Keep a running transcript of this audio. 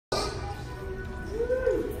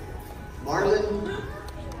Marlon.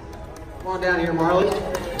 Come on down here, Marlon.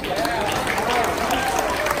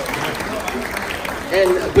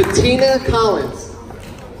 And Bettina Collins.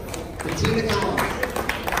 Bettina Collins.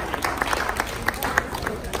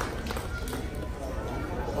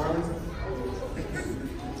 Marlon.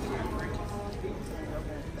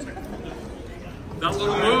 That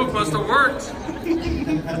little move must have worked.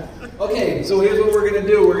 Okay, so here's what we're gonna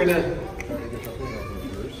do. We're gonna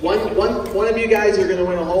one of you guys are gonna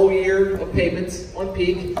win a whole year of payments on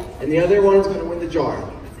Peak, and the other one's gonna win the jar.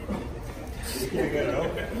 Get a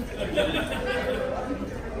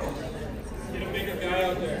bigger guy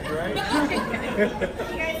out there, right?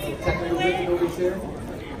 Technical difficulties here.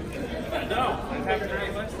 No, that happened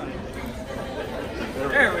right last time.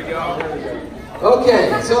 There we go.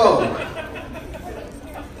 Okay, so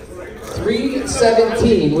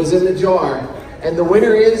 317 was in the jar, and the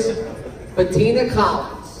winner is Bettina Collins.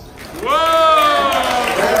 Whoa!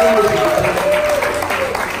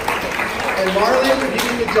 And Marlon, you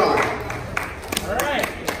get the jar. All right.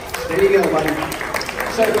 There you go, buddy.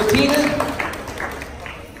 So Bettina,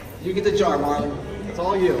 you get the jar, Marlon. It's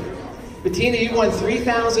all you. Bettina, you won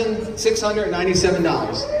 $3,697.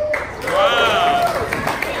 Wow.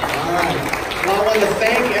 All right. Well, I want to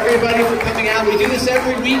thank everybody for coming out. We do this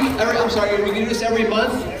every week. We do this every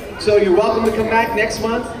month. So you're welcome to come back next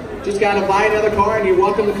month. Just got to buy another car, and you're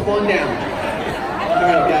welcome to come on down. All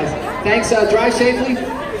right, guys. Thanks. Drive safely.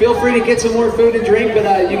 Feel free to get some more food and drink,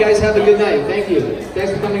 but you guys have a good night. Thank you.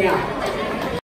 Thanks for coming out.